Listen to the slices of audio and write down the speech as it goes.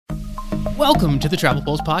Welcome to the Travel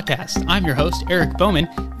Pulse Podcast. I'm your host, Eric Bowman,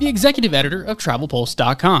 the executive editor of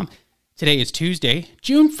TravelPulse.com. Today is Tuesday,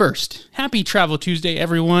 June 1st. Happy Travel Tuesday,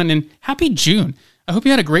 everyone, and happy June. I hope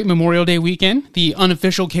you had a great Memorial Day weekend, the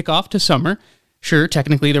unofficial kickoff to summer. Sure,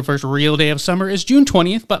 technically the first real day of summer is June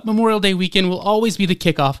 20th, but Memorial Day weekend will always be the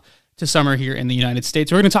kickoff to summer here in the United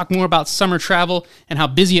States. We're going to talk more about summer travel and how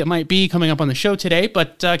busy it might be coming up on the show today,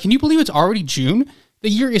 but can you believe it's already June? The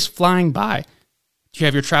year is flying by. Do you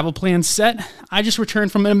have your travel plans set? I just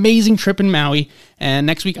returned from an amazing trip in Maui, and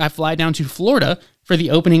next week I fly down to Florida for the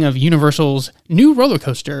opening of Universal's new roller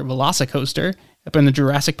coaster, VelociCoaster, up in the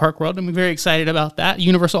Jurassic Park world. I'm very excited about that.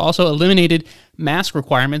 Universal also eliminated mask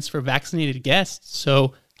requirements for vaccinated guests,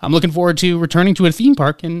 so I'm looking forward to returning to a theme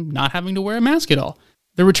park and not having to wear a mask at all.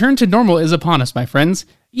 The return to normal is upon us, my friends.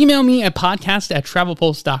 Email me at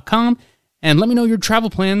podcast@travelpulse.com and let me know your travel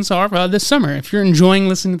plans are this summer. If you're enjoying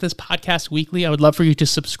listening to this podcast weekly, I would love for you to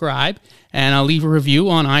subscribe and I'll leave a review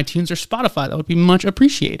on iTunes or Spotify. That would be much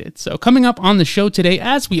appreciated. So coming up on the show today,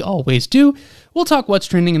 as we always do, we'll talk what's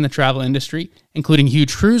trending in the travel industry, including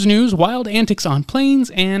huge cruise news, wild antics on planes,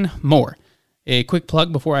 and more. A quick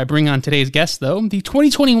plug before I bring on today's guest, though. The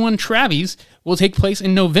 2021 Travies will take place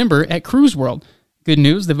in November at Cruise World. Good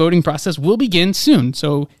news, the voting process will begin soon,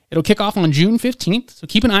 so it'll kick off on June 15th, so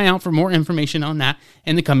keep an eye out for more information on that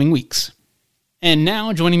in the coming weeks. And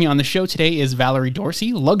now, joining me on the show today is Valerie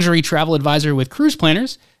Dorsey, luxury travel advisor with Cruise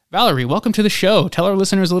Planners. Valerie, welcome to the show. Tell our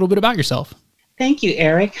listeners a little bit about yourself. Thank you,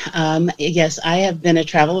 Eric. Yes, I have been a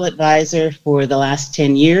travel advisor for the last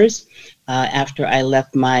 10 years after I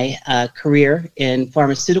left my career in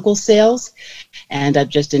pharmaceutical sales, and I've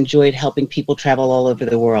just enjoyed helping people travel all over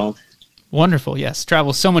the world. Wonderful. Yes.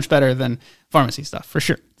 Travel is so much better than pharmacy stuff, for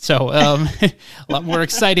sure. So a lot more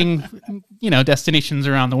exciting, destinations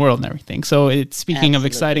around the world and everything. So speaking of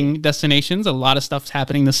exciting destinations, a lot of stuff's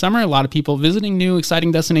happening this summer. A lot of people visiting new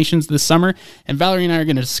exciting destinations this summer. And Valerie and I are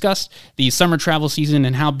going to discuss the summer travel season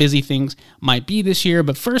and how busy things might be this year.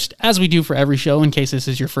 But first, as we do for every show, in case this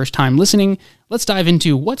is your first time listening, let's dive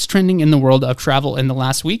into what's trending in the world of travel in the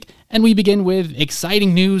last week. And we begin with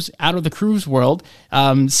exciting news out of the cruise world.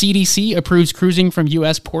 CDC approves cruising from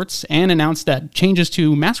U.S. ports and announced that changes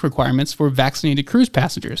to mask requirements for vaccinated cruise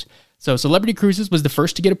passengers. So Celebrity Cruises was the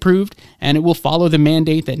first to get approved, and it will follow the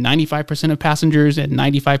mandate that 95% of passengers and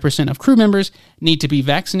 95% of crew members need to be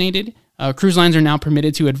vaccinated. Cruise lines are now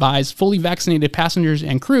permitted to advise fully vaccinated passengers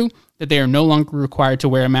and crew that they are no longer required to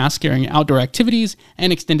wear a mask during outdoor activities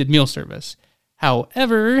and extended meal service.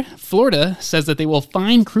 However, Florida says that they will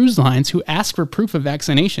fine cruise lines who ask for proof of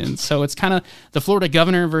vaccinations. So it's kind of the Florida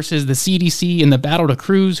governor versus the CDC in the battle to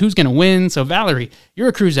cruise. Who's going to win? So Valerie, you're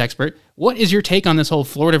a cruise expert. What is your take on this whole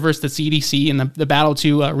Florida versus the CDC and the battle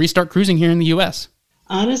to restart cruising here in the U.S.?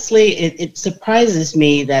 Honestly, it surprises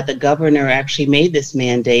me that the governor actually made this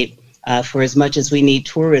mandate for as much as we need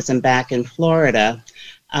tourism back in Florida.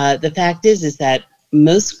 The fact is that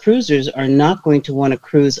most cruisers are not going to want to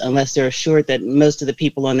cruise unless they're assured that most of the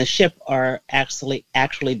people on the ship are actually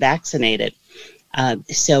vaccinated.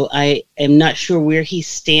 So I am not sure where he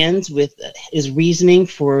stands with his reasoning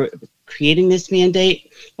for creating this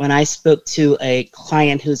mandate. When I spoke to a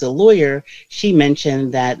client who's a lawyer, she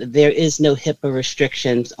mentioned that there is no HIPAA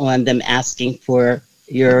restrictions on them asking for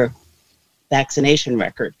your vaccination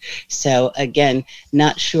record. So again,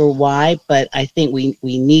 not sure why, but I think we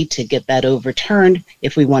need to get that overturned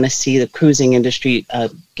if we want to see the cruising industry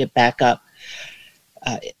get back up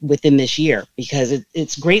within this year, because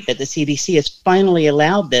it's great that the CDC has finally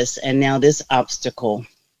allowed this and now this obstacle.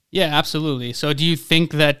 Yeah, absolutely. So do you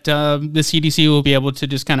think that the CDC will be able to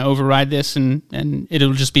just kind of override this and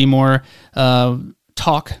it'll just be more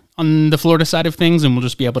talk on the Florida side of things, and we'll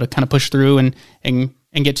just be able to kind of push through and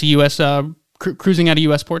get to U.S. Cruising out of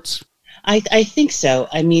U.S. ports? I think so.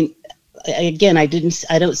 I mean, again, I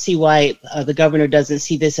don't see why the governor doesn't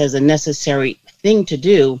see this as a necessary thing to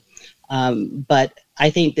do. But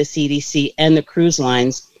I think the CDC and the cruise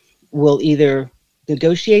lines will either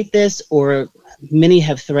negotiate this, or many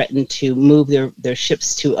have threatened to move their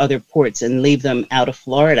ships to other ports and leave them out of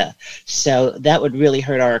Florida. So that would really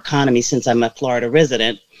hurt our economy. Since I'm a Florida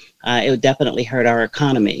resident, it would definitely hurt our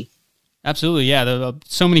economy. Absolutely, yeah. There are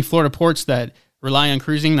so many Florida ports that rely on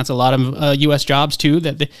cruising. That's a lot of U.S. jobs, too,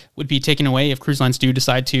 that would be taken away if cruise lines do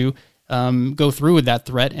decide to go through with that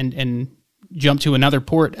threat and jump to another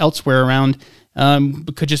port elsewhere around.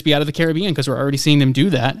 Could just be out of the Caribbean, because we're already seeing them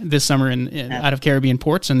do that this summer out of Caribbean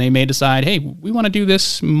ports, and they may decide, hey, we want to do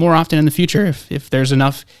this more often in the future if there's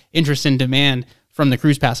enough interest and demand from the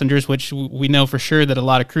cruise passengers, which we know for sure that a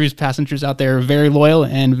lot of cruise passengers out there are very loyal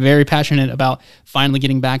and very passionate about finally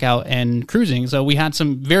getting back out and cruising. So we had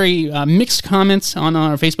some very mixed comments on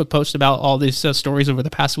our Facebook post about all these stories over the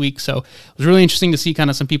past week. So it was really interesting to see kind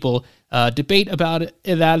of some people debate about it.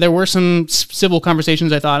 That there were some civil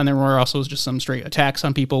conversations, I thought, and there were also just some straight attacks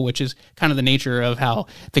on people, which is kind of the nature of how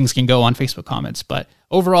things can go on Facebook comments. But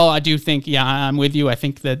overall, I do think, yeah, I'm with you. I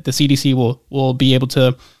think that the CDC will be able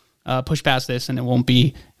to push past this, and it won't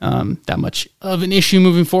be that much of an issue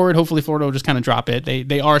moving forward. Hopefully Florida will just kind of drop it.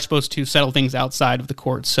 They are supposed to settle things outside of the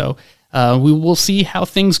courts, so we will see how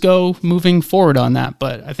things go moving forward on that.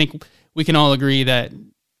 But I think we can all agree that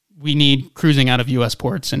we need cruising out of U.S.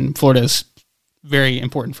 ports, and Florida is very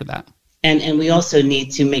important for that. And we also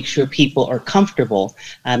need to make sure people are comfortable.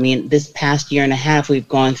 I mean, this past year and a half, we've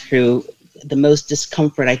gone through the most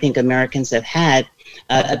discomfort I think Americans have had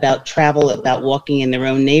about travel, about walking in their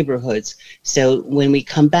own neighborhoods. So when we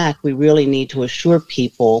come back, we really need to assure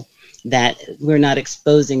people that we're not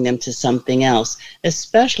exposing them to something else,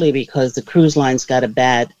 especially because the cruise lines got a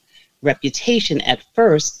bad reputation at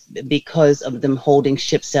first because of them holding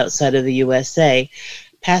ships outside of the USA.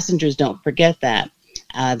 Passengers don't forget that.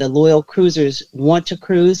 The loyal cruisers want to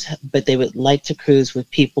cruise, but they would like to cruise with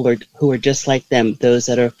people who are just like them, those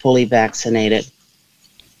that are fully vaccinated.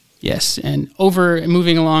 Yes, and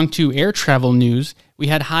moving along to air travel news, we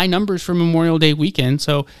had high numbers for Memorial Day weekend,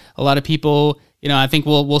 so a lot of people, I think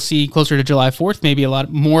we'll see closer to July 4th, maybe a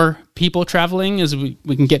lot more people traveling as we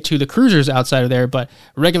can get to the cruisers outside of there, but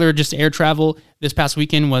regular just air travel this past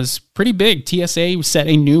weekend was pretty big. TSA set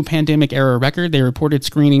a new pandemic era record. They reported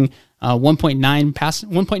screening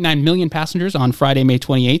 1.9 million passengers on Friday, May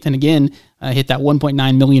 28th, and again, hit that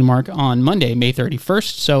 1.9 million mark on Monday, May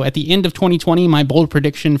 31st. So at the end of 2020, my bold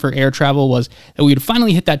prediction for air travel was that we would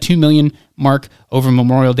finally hit that 2 million mark over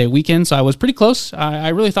Memorial Day weekend. So I was pretty close. I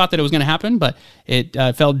really thought that it was going to happen, but it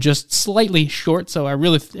fell just slightly short. So I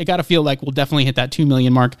got to feel like we'll definitely hit that 2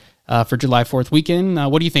 million mark for July 4th weekend.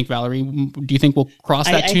 What do you think, Valerie? Do you think we'll cross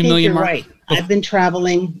that 2 million mark? Right. I've been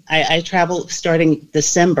traveling. I traveled starting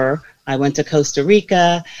December. I went to Costa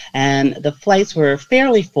Rica, and the flights were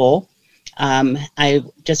fairly full. I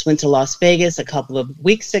just went to Las Vegas a couple of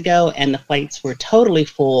weeks ago, and the flights were totally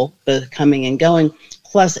full, both coming and going.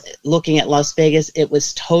 Plus, looking at Las Vegas, it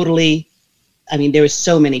was totally, there were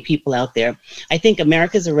so many people out there. I think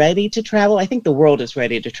America's ready to travel. I think the world is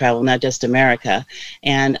ready to travel, not just America.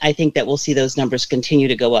 And I think that we'll see those numbers continue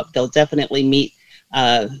to go up. They'll definitely meet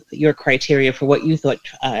your criteria for what you thought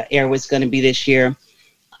air was going to be this year.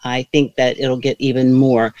 I think that it'll get even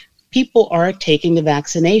more. People are taking the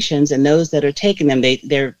vaccinations, and those that are taking them,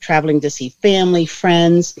 they're traveling to see family,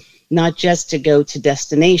 friends, not just to go to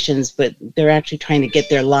destinations, but they're actually trying to get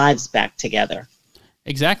their lives back together.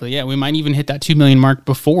 Exactly. Yeah, we might even hit that 2 million mark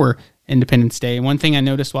before Independence Day. One thing I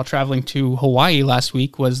noticed while traveling to Hawaii last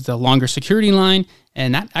week was the longer security line,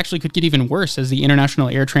 and that actually could get even worse as the International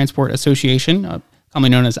Air Transport Association, commonly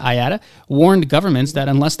known as IATA, warned governments that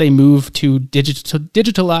unless they move to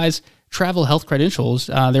digitalize travel health credentials,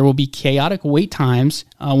 there will be chaotic wait times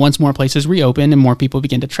once more places reopen and more people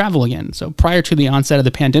begin to travel again. So prior to the onset of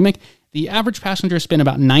the pandemic, the average passenger spent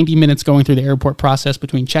about 90 minutes going through the airport process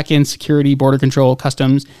between check-in, security, border control,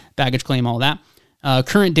 customs, baggage claim, all that.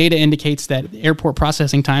 Current data indicates that airport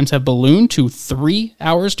processing times have ballooned to 3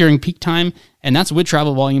 hours during peak time, and that's with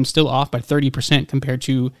travel volume still off by 30% compared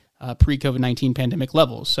to pre-COVID-19 pandemic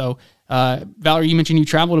levels. So, Valerie, you mentioned you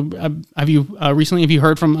traveled. Have you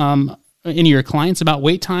heard from any of your clients about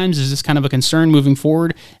wait times? Is this kind of a concern moving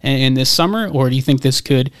forward in this summer, or do you think this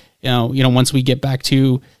could, once we get back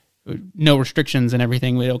to no restrictions and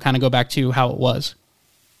everything, it'll kind of go back to how it was?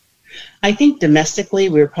 I think domestically,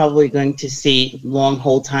 we're probably going to see long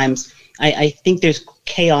hold times. I think there's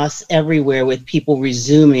chaos everywhere with people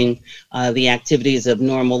resuming the activities of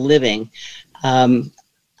normal living.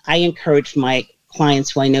 I encouraged my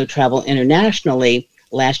clients who I know travel internationally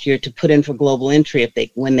last year to put in for global entry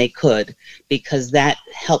when they could, because that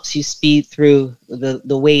helps you speed through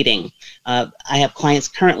the waiting. I have clients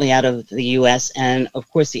currently out of the U.S., and of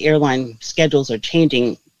course the airline schedules are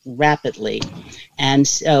changing rapidly. And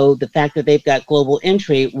so the fact that they've got global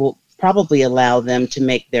entry will probably allow them to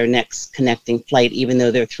make their next connecting flight, even though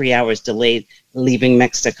they're 3 hours delayed leaving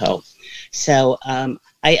Mexico. So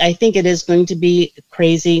I think it is going to be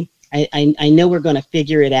crazy. I know we're going to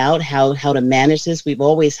figure it out, how to manage this. We've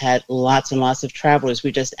always had lots and lots of travelers.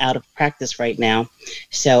 We're just out of practice right now.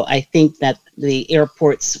 So I think that the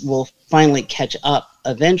airports will finally catch up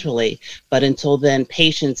eventually. But until then,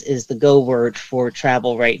 patience is the go word for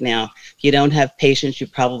travel right now. If you don't have patience, you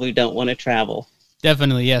probably don't want to travel.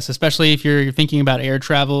 Definitely, yes. Especially if you're thinking about air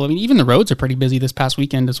travel. I mean, even the roads are pretty busy this past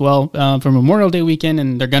weekend as well, for Memorial Day weekend,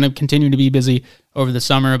 and they're going to continue to be busy over the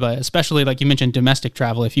summer. But especially, like you mentioned, domestic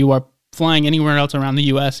travel. If you are flying anywhere else around the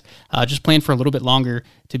U.S., just plan for a little bit longer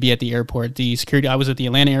to be at the airport. The security, I was at the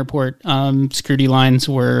Atlanta airport. Security lines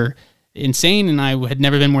were insane, and I had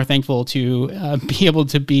never been more thankful to be able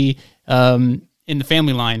to be in the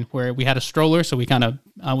family line where we had a stroller, so we kind of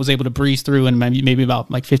was able to breeze through in maybe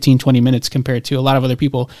about like 15, 20 minutes compared to a lot of other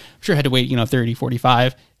people. I'm sure had to wait, 30,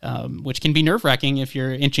 45, which can be nerve-wracking if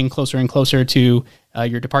you're inching closer and closer to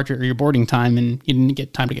your departure or your boarding time and you didn't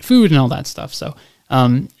get time to get food and all that stuff. So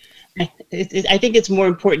I think it's more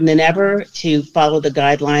important than ever to follow the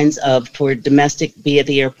guidelines for domestic, be at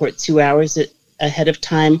the airport 2 hours ahead of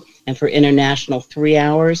time, and for international 3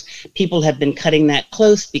 hours. People have been cutting that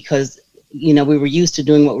close because we were used to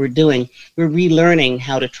doing what we're doing. We're relearning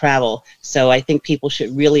how to travel. So I think people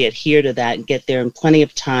should really adhere to that and get there in plenty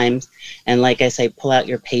of time. And like I say, pull out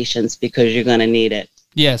your patience because you're going to need it.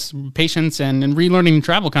 Yes, patience and relearning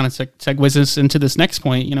travel kind of segues us into this next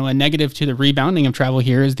point. A negative to the rebounding of travel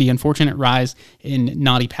here is the unfortunate rise in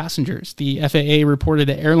naughty passengers. The FAA reported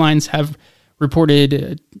that airlines have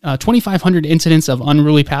reported 2,500 incidents of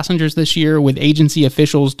unruly passengers this year, with agency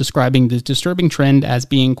officials describing the disturbing trend as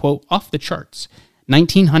being, quote, off the charts.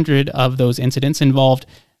 1,900 of those incidents involved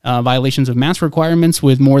violations of mask requirements,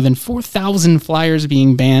 with more than 4,000 flyers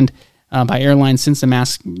being banned by airlines since the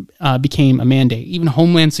mask became a mandate. Even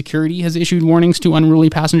Homeland Security has issued warnings to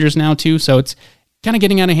unruly passengers now, too. So it's kind of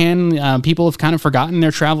getting out of hand. People have kind of forgotten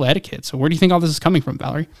their travel etiquette. So where do you think all this is coming from,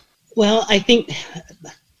 Valerie? Well, I think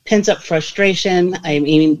pent-up frustration. I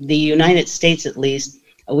mean, the United States, at least,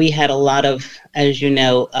 we had a lot of, as you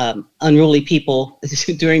know, unruly people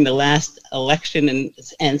during the last election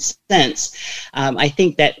and since. I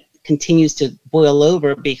think that continues to boil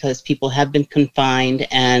over because people have been confined,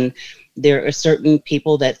 and there are certain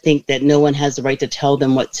people that think that no one has the right to tell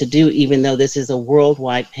them what to do, even though this is a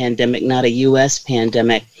worldwide pandemic, not a U.S.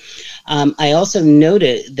 pandemic. I also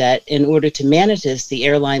noted that in order to manage this, the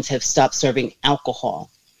airlines have stopped serving alcohol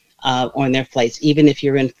on their flights, even if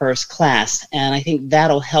you're in first class. And I think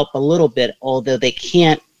that'll help a little bit, although they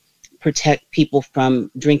can't protect people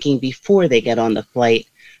from drinking before they get on the flight.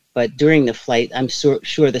 But during the flight, I'm sure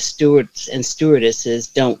the stewards and stewardesses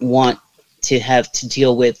don't want to have to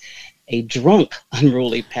deal with a drunk,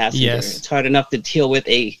 unruly passenger. Yes. It's hard enough to deal with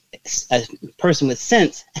a person with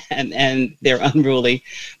sense and they're unruly.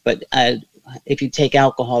 But if you take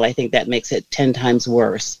alcohol, I think that makes it 10 times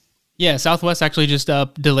worse. Yeah, Southwest actually just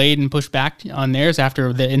delayed and pushed back on theirs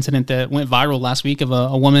after the incident that went viral last week of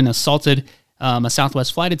a woman assaulted a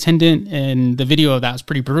Southwest flight attendant, and the video of that was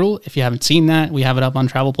pretty brutal. If you haven't seen that, we have it up on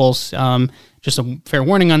Travel Pulse. Just a fair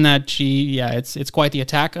warning on that. It's quite the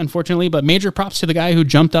attack, unfortunately, but major props to the guy who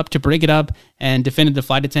jumped up to break it up and defended the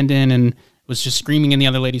flight attendant and was just screaming in the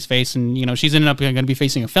other lady's face. And, she's ended up going to be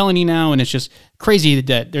facing a felony now, and it's just crazy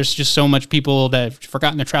that there's just so much people that have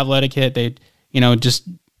forgotten their travel etiquette. They, just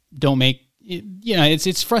don't make it,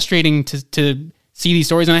 it's frustrating to see these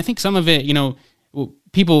stories. And I think some of it,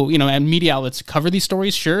 people, and media outlets cover these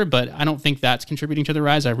stories, sure, but I don't think that's contributing to the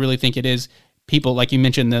rise. I really think it is people, like you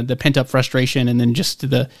mentioned, the pent-up frustration, and then just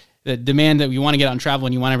the demand that you want to get out and travel,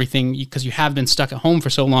 and you want everything because you have been stuck at home for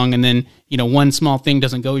so long, and then, one small thing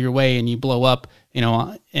doesn't go your way and you blow up,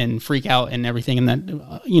 and freak out and everything, and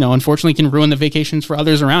that, unfortunately can ruin the vacations for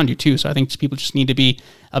others around you too. So I think people just need to be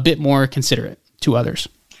a bit more considerate to others.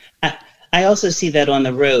 I also see that on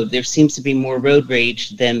the road. There seems to be more road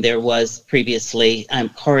rage than there was previously.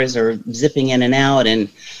 Cars are zipping in and out, and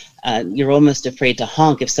you're almost afraid to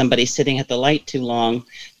honk if somebody's sitting at the light too long,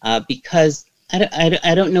 because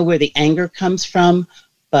I don't know where the anger comes from,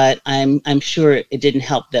 but I'm sure it didn't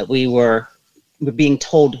help that we're being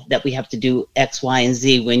told that we have to do X, Y, and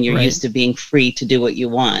Z when you're used to being free to do what you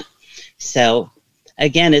want. So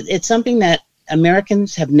again, it's something that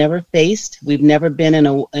Americans have never faced. We've never been in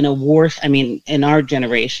a war. I mean, in our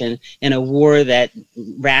generation, in a war that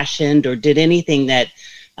rationed or did anything that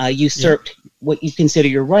usurped what you consider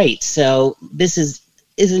your rights. So this is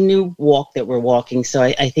a new walk that we're walking. So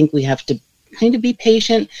I think we have to kind of be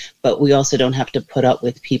patient, but we also don't have to put up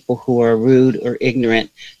with people who are rude or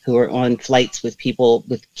ignorant, who are on flights with people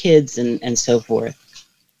with kids and so forth.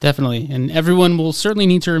 Definitely. And everyone will certainly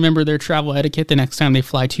need to remember their travel etiquette the next time they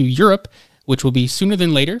fly to Europe, which will be sooner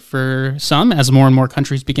than later for some as more and more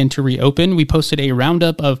countries begin to reopen. We posted a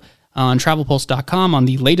roundup on TravelPulse.com on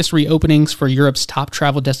the latest reopenings for Europe's top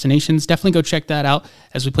travel destinations. Definitely go check that out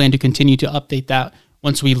as we plan to continue to update that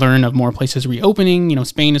once we learn of more places reopening.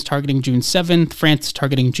 Spain is targeting June 7th, France is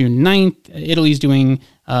targeting June 9th, Italy's doing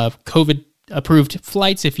COVID approved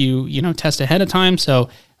flights if you test ahead of time. So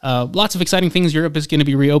lots of exciting things. Europe is going to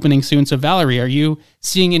be reopening soon. So Valerie, are you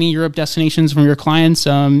seeing any Europe destinations from your clients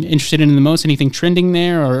interested in the most? Anything trending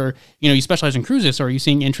there? Or, you specialize in cruises. So are you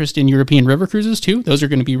seeing interest in European river cruises too? Those are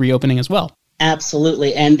going to be reopening as well.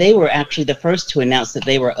 Absolutely. And they were actually the first to announce that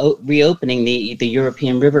they were reopening the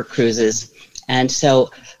European river cruises. And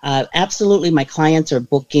so absolutely, my clients are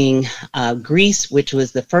booking Greece, which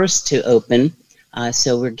was the first to open.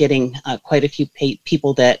 So we're getting quite a few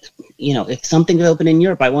people that, if something's open in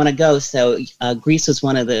Europe, I want to go. So Greece was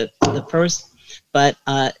one of the first, but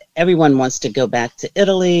everyone wants to go back to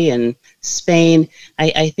Italy and Spain.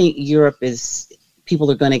 I think people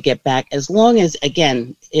are going to get back as long as,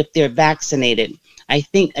 again, if they're vaccinated. I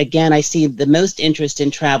think, again, I see the most interest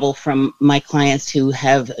in travel from my clients who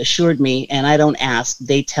have assured me, and I don't ask,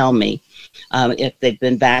 they tell me if they've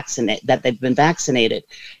been vaccinated.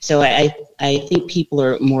 So I think people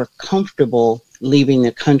are more comfortable leaving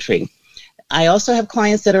the country. I also have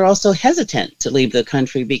clients that are also hesitant to leave the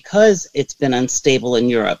country because it's been unstable in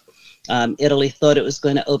Europe. Italy thought it was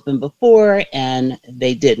going to open before, and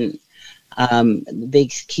they didn't. They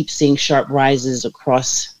keep seeing sharp rises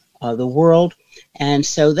across the world. And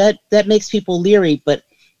so that makes people leery, but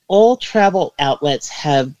all travel outlets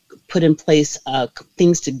have put in place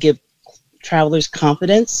things to give travelers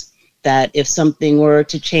confidence that if something were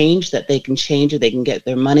to change, that they can change, or they can get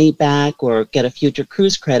their money back or get a future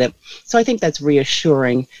cruise credit. So I think that's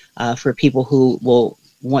reassuring for people who will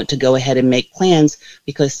want to go ahead and make plans,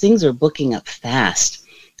 because things are booking up fast.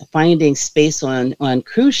 Finding space on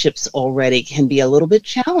cruise ships already can be a little bit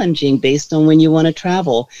challenging based on when you want to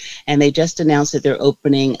travel. And they just announced that they're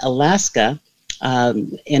opening Alaska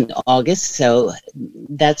in August. So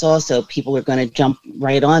that's also, people are going to jump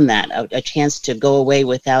right on that, a chance to go away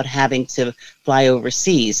without having to fly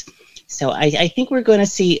overseas. So I think we're going to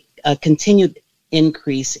see a continued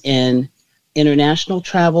increase in international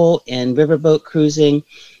travel, in riverboat cruising,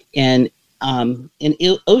 and in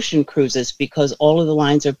ocean cruises, because all of the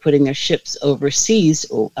lines are putting their ships overseas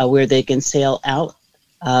where they can sail out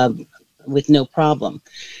with no problem.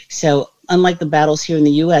 So unlike the battles here in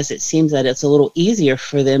the U.S., it seems that it's a little easier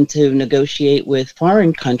for them to negotiate with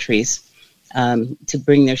foreign countries to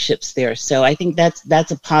bring their ships there. So I think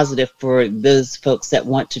that's a positive for those folks that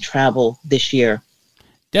want to travel this year.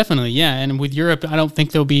 Definitely, yeah. And with Europe, I don't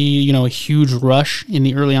think there'll be, a huge rush in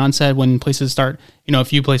the early onset when places start. A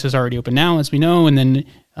few places are already open now, as we know, and then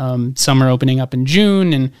some are opening up in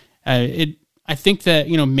June. And I think that,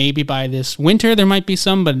 maybe by this winter there might be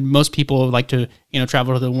some, but most people like to,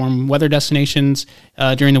 travel to the warm weather destinations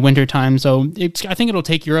during the winter time. So I think it'll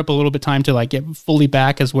take Europe a little bit time to get fully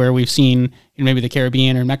back, as where we've seen maybe the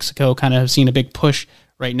Caribbean or Mexico kind of have seen a big push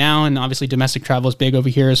right now. And obviously domestic travel is big over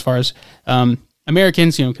here as far as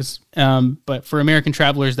Americans, but for American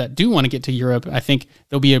travelers that do want to get to Europe, I think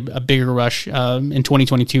there'll be a bigger rush in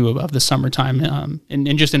 2022 of the summertime,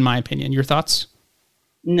 and just in my opinion. Your thoughts?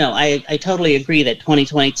 No, I totally agree that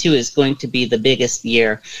 2022 is going to be the biggest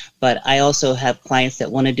year, but I also have clients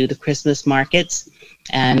that want to do the Christmas markets,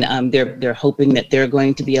 and they're hoping that they're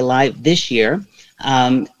going to be alive this year.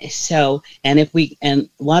 And a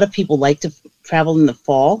lot of people like to travel in the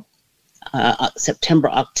fall. September,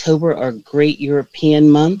 October are great European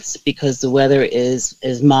months because the weather is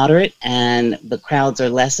moderate and the crowds are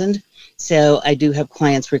lessened. So I do have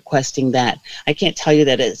clients requesting that. I can't tell you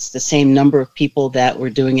that it's the same number of people that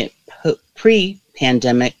were doing it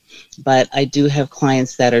pre-pandemic, but I do have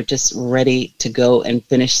clients that are just ready to go and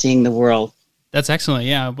finish seeing the world. That's excellent.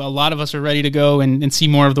 Yeah, well, a lot of us are ready to go and see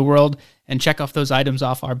more of the world and check off those items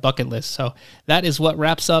off our bucket list. So that is what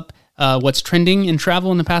wraps up what's trending in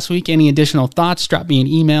travel in the past week. Any additional thoughts, drop me an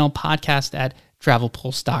email,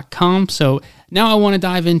 podcast@travelpulse.com. So now I want to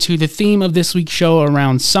dive into the theme of this week's show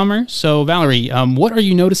around summer. So Valerie, what are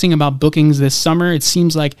you noticing about bookings this summer? It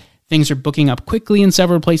seems like things are booking up quickly in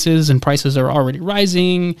several places and prices are already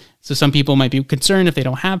rising. So some people might be concerned if they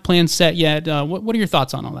don't have plans set yet. What are your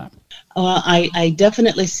thoughts on all that? Well, I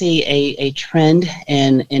definitely see a trend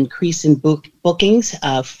and increase in bookings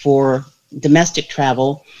for domestic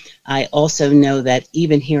travel. I also know that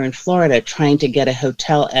even here in Florida, trying to get a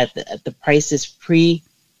hotel at the prices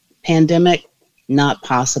pre-pandemic, not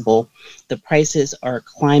possible. The prices are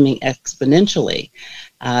climbing exponentially.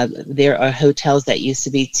 There are hotels that used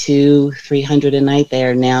to be $200-300 a night. They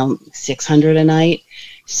are now $600 a night.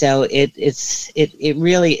 So it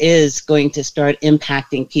really is going to start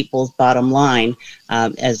impacting people's bottom line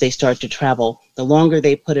as they start to travel. The longer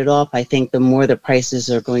they put it off, I think the more the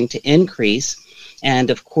prices are going to increase.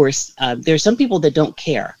 And of course, there's some people that don't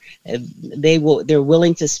care. They're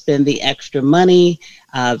willing to spend the extra money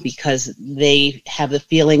because they have the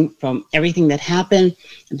feeling from everything that happened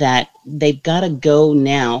that they've got to go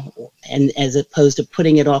now, and as opposed to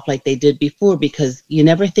putting it off like they did before, because you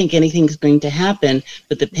never think anything's going to happen,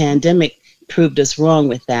 but the pandemic proved us wrong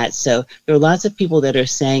with that. So there are lots of people that are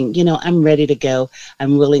saying, I'm ready to go.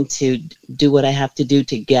 I'm willing to do what I have to do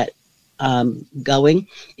to get going.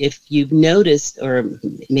 If you've noticed, or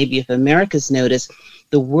maybe if America's noticed,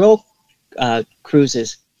 the world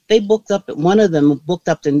cruises, they booked up, one of them booked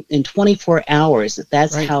up in 24 hours.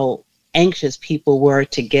 That's right. How anxious people were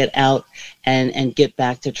to get out and get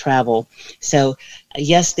back to travel. So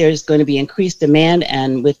yes, there's going to be increased demand,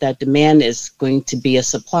 and with that demand is going to be a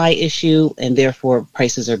supply issue, and therefore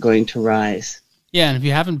prices are going to rise. Yeah, and if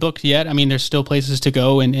you haven't booked yet, there's still places to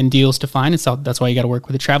go and deals to find. And so that's why you got to work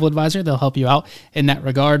with a travel advisor. They'll help you out in that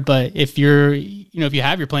regard. But if if you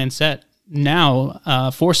have your plan set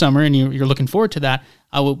now for summer and you're looking forward to that,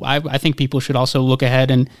 I think people should also look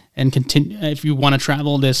ahead and continue. If you want to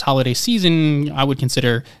travel this holiday season, I would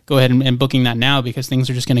consider go ahead and booking that now, because things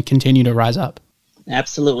are just going to continue to rise up.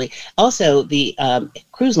 Absolutely. Also, the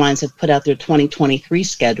cruise lines have put out their 2023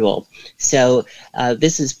 schedule. So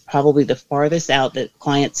this is probably the farthest out that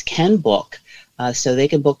clients can book. So they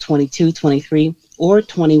can book 22, 23, or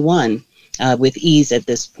 21 with ease at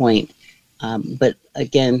this point. But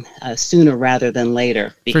again, sooner rather than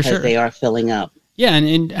later, because they are filling up. Yeah,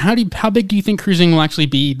 and how big do you think cruising will actually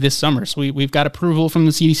be this summer? So we've got approval from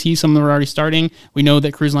the CDC. Some of them are already starting. We know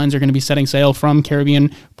that cruise lines are going to be setting sail from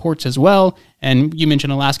Caribbean ports as well. And you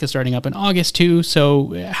mentioned Alaska starting up in August too.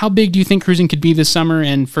 So how big do you think cruising could be this summer?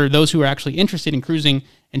 And for those who are actually interested in cruising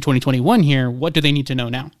in 2021 here, what do they need to know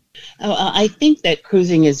now? I think that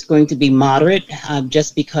cruising is going to be moderate,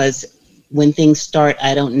 just because when things start,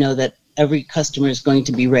 I don't know that every customer is going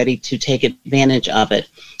to be ready to take advantage of it.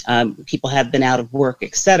 People have been out of work,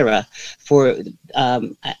 etc.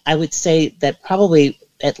 I would say that probably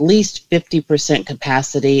at least 50%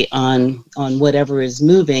 capacity on whatever is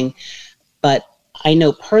moving. But I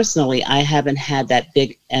know personally, I haven't had that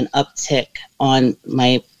big an uptick on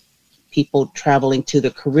my people traveling to the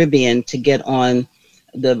Caribbean to get on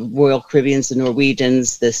the Royal Caribbeans, the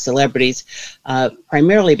Norwegians, the celebrities,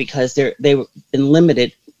 primarily because they've been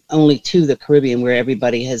limited only to the Caribbean, where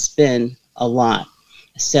everybody has been a lot.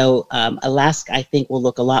 So Alaska, I think, will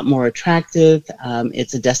look a lot more attractive.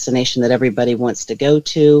 It's a destination that everybody wants to go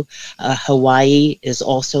to. Hawaii is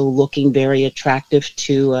also looking very attractive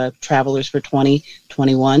to travelers for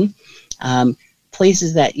 2021.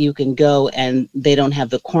 Places that you can go and they don't have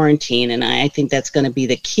the quarantine. And I think that's going to be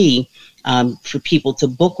the key for people to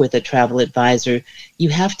book with a travel advisor. You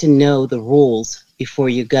have to know the rules before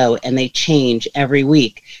you go, and they change every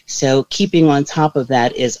week. So keeping on top of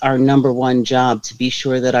that is our number one job, to be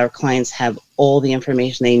sure that our clients have all the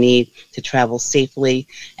information they need to travel safely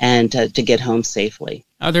and to get home safely.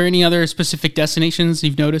 Are there any other specific destinations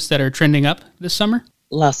you've noticed that are trending up this summer?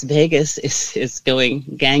 Las Vegas is going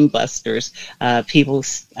gangbusters. People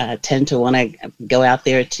tend to want to go out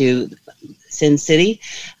there to Sin City.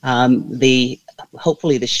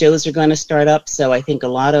 Hopefully the shows are going to start up. So I think a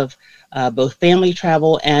lot of both family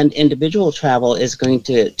travel and individual travel is going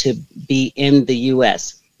to be in the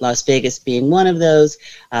U.S. Las Vegas being one of those,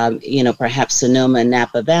 perhaps Sonoma and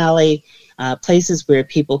Napa Valley, places where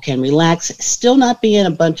people can relax, still not be in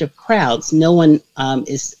a bunch of crowds. No one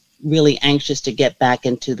is really anxious to get back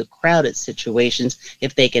into the crowded situations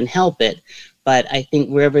if they can help it. But I think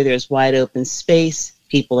wherever there's wide open space,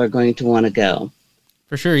 people are going to want to go.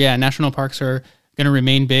 For sure, yeah. National parks are going to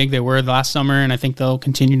remain big. They were last summer, and I think they'll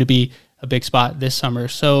continue to be a big spot this summer.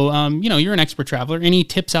 So, you're an expert traveler. Any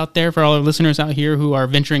tips out there for all our listeners out here who are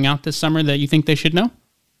venturing out this summer that you think they should know?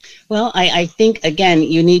 Well, I think, again,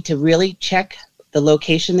 you need to really check the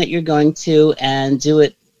location that you're going to and do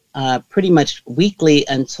it pretty much weekly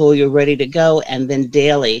until you're ready to go, and then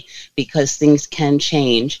daily, because things can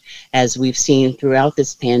change, as we've seen throughout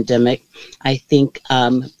this pandemic. I think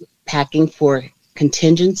packing for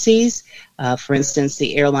contingencies, for instance,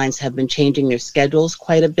 the airlines have been changing their schedules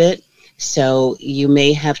quite a bit. So you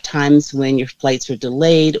may have times when your flights are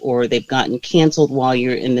delayed or they've gotten canceled while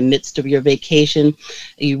you're in the midst of your vacation.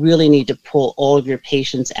 You really need to pull all of your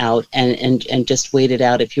patience out and just wait it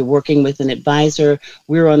out. If you're working with an advisor,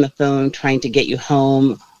 we're on the phone trying to get you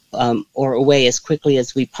home or away as quickly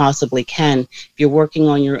as we possibly can. If you're working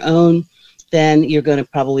on your own, then you're going to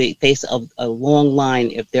probably face a long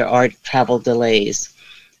line if there are travel delays.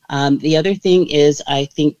 The other thing is, I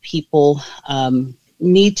think people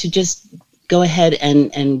need to just go ahead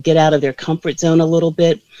and get out of their comfort zone a little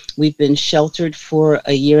bit. We've been sheltered for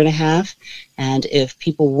a year and a half, and if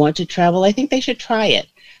people want to travel, I think they should try it.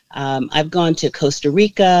 I've gone to Costa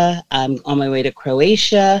Rica. I'm on my way to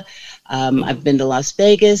Croatia. I've been to Las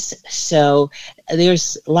Vegas. So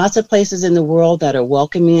there's lots of places in the world that are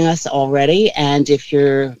welcoming us already. And if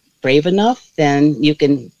you're brave enough, then you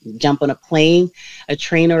can jump on a plane, a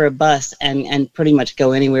train, or a bus and pretty much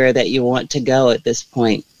go anywhere that you want to go at this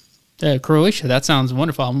point. Croatia, that sounds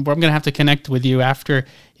wonderful. I'm going to have to connect with you after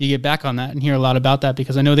you get back on that and hear a lot about that,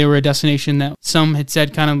 because I know they were a destination that some had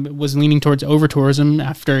said kind of was leaning towards over-tourism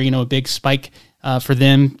after, a big spike for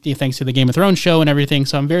them, thanks to the Game of Thrones show and everything.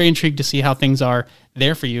 So I'm very intrigued to see how things are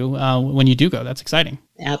there for you when you do go. That's exciting.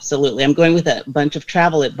 Absolutely. I'm going with a bunch of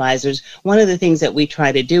travel advisors. One of the things that we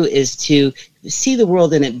try to do is to see the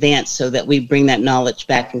world in advance so that we bring that knowledge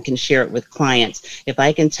back and can share it with clients. If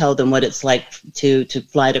I can tell them what it's like to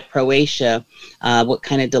fly to Croatia, what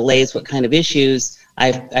kind of delays, what kind of issues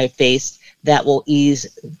I've faced, that will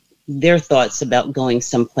ease their thoughts about going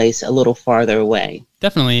someplace a little farther away.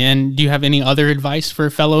 Definitely. And do you have any other advice for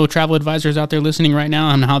fellow travel advisors out there listening right now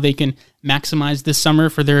on how they can maximize this summer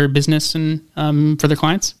for their business and for their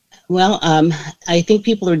clients? Well, I think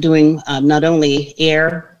people are doing not only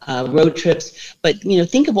air, road trips, but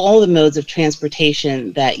think of all the modes of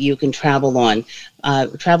transportation that you can travel on.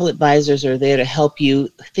 Travel advisors are there to help you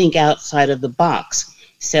think outside of the box.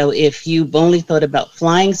 So if you've only thought about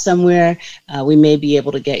flying somewhere, we may be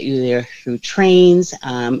able to get you there through trains.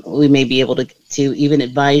 We may be able to even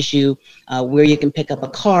advise you where you can pick up a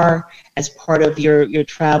car as part of your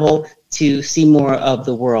travel to see more of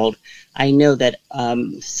the world. I know that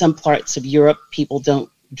some parts of Europe, people don't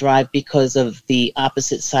drive because of the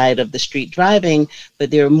opposite side of the street driving,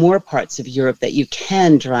 but there are more parts of Europe that you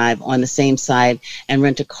can drive on the same side and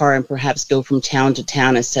rent a car and perhaps go from town to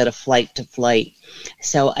town instead of flight to flight.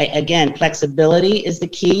 So again, flexibility is the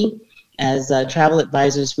key. As travel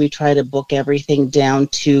advisors, we try to book everything down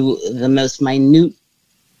to the most minute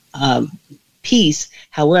piece.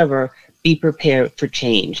 However, be prepared for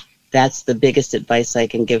change. That's the biggest advice I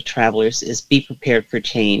can give travelers, is be prepared for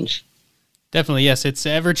change. Definitely, yes. It's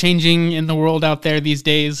ever-changing in the world out there these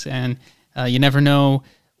days, and you never know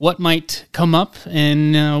what might come up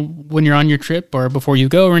when you're on your trip or before you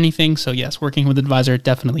go or anything. So yes, working with an advisor,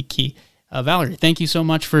 definitely key. Valerie, thank you so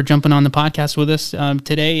much for jumping on the podcast with us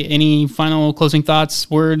today. Any final closing thoughts,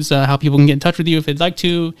 words, how people can get in touch with you if they'd like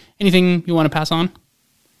to, anything you want to pass on?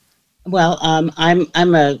 Well,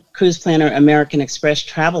 I'm a cruise planner, American Express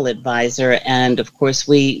travel advisor, and of course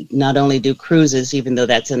we not only do cruises, even though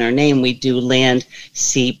that's in our name, we do land,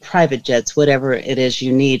 sea, private jets, whatever it is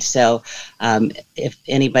you need. So if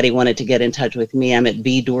anybody wanted to get in touch with me, I'm at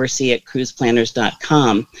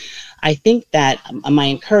vdorsey@cruiseplanners.com. I think that my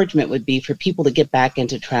encouragement would be for people to get back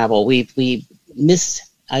into travel. We miss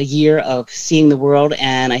a year of seeing the world,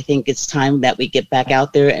 and I think it's time that we get back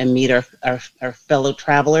out there and meet our fellow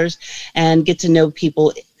travelers and get to know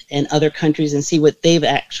people in other countries and see what they've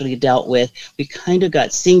actually dealt with. We kind of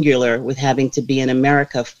got singular with having to be in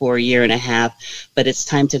America for a year and a half, but it's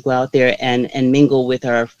time to go out there and mingle with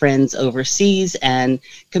our friends overseas and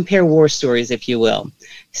compare war stories, if you will.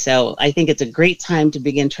 So I think it's a great time to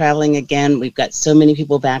begin traveling again. We've got so many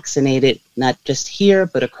people vaccinated, not just here,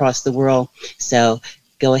 but across the world. So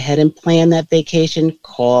go ahead and plan that vacation.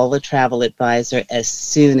 Call a travel advisor as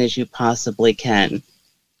soon as you possibly can.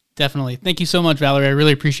 Definitely. Thank you so much, Valerie. I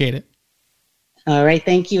really appreciate it. All right.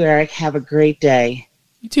 Thank you, Eric. Have a great day.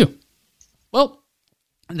 You too. Well,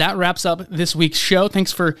 that wraps up this week's show.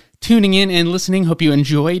 Thanks for tuning in and listening. Hope you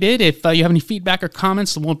enjoyed it. If you have any feedback or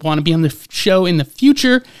comments and want to be on the show in the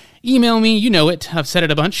future, email me. You know it. I've said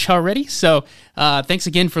it a bunch already. So thanks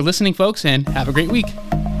again for listening, folks, and have a great week.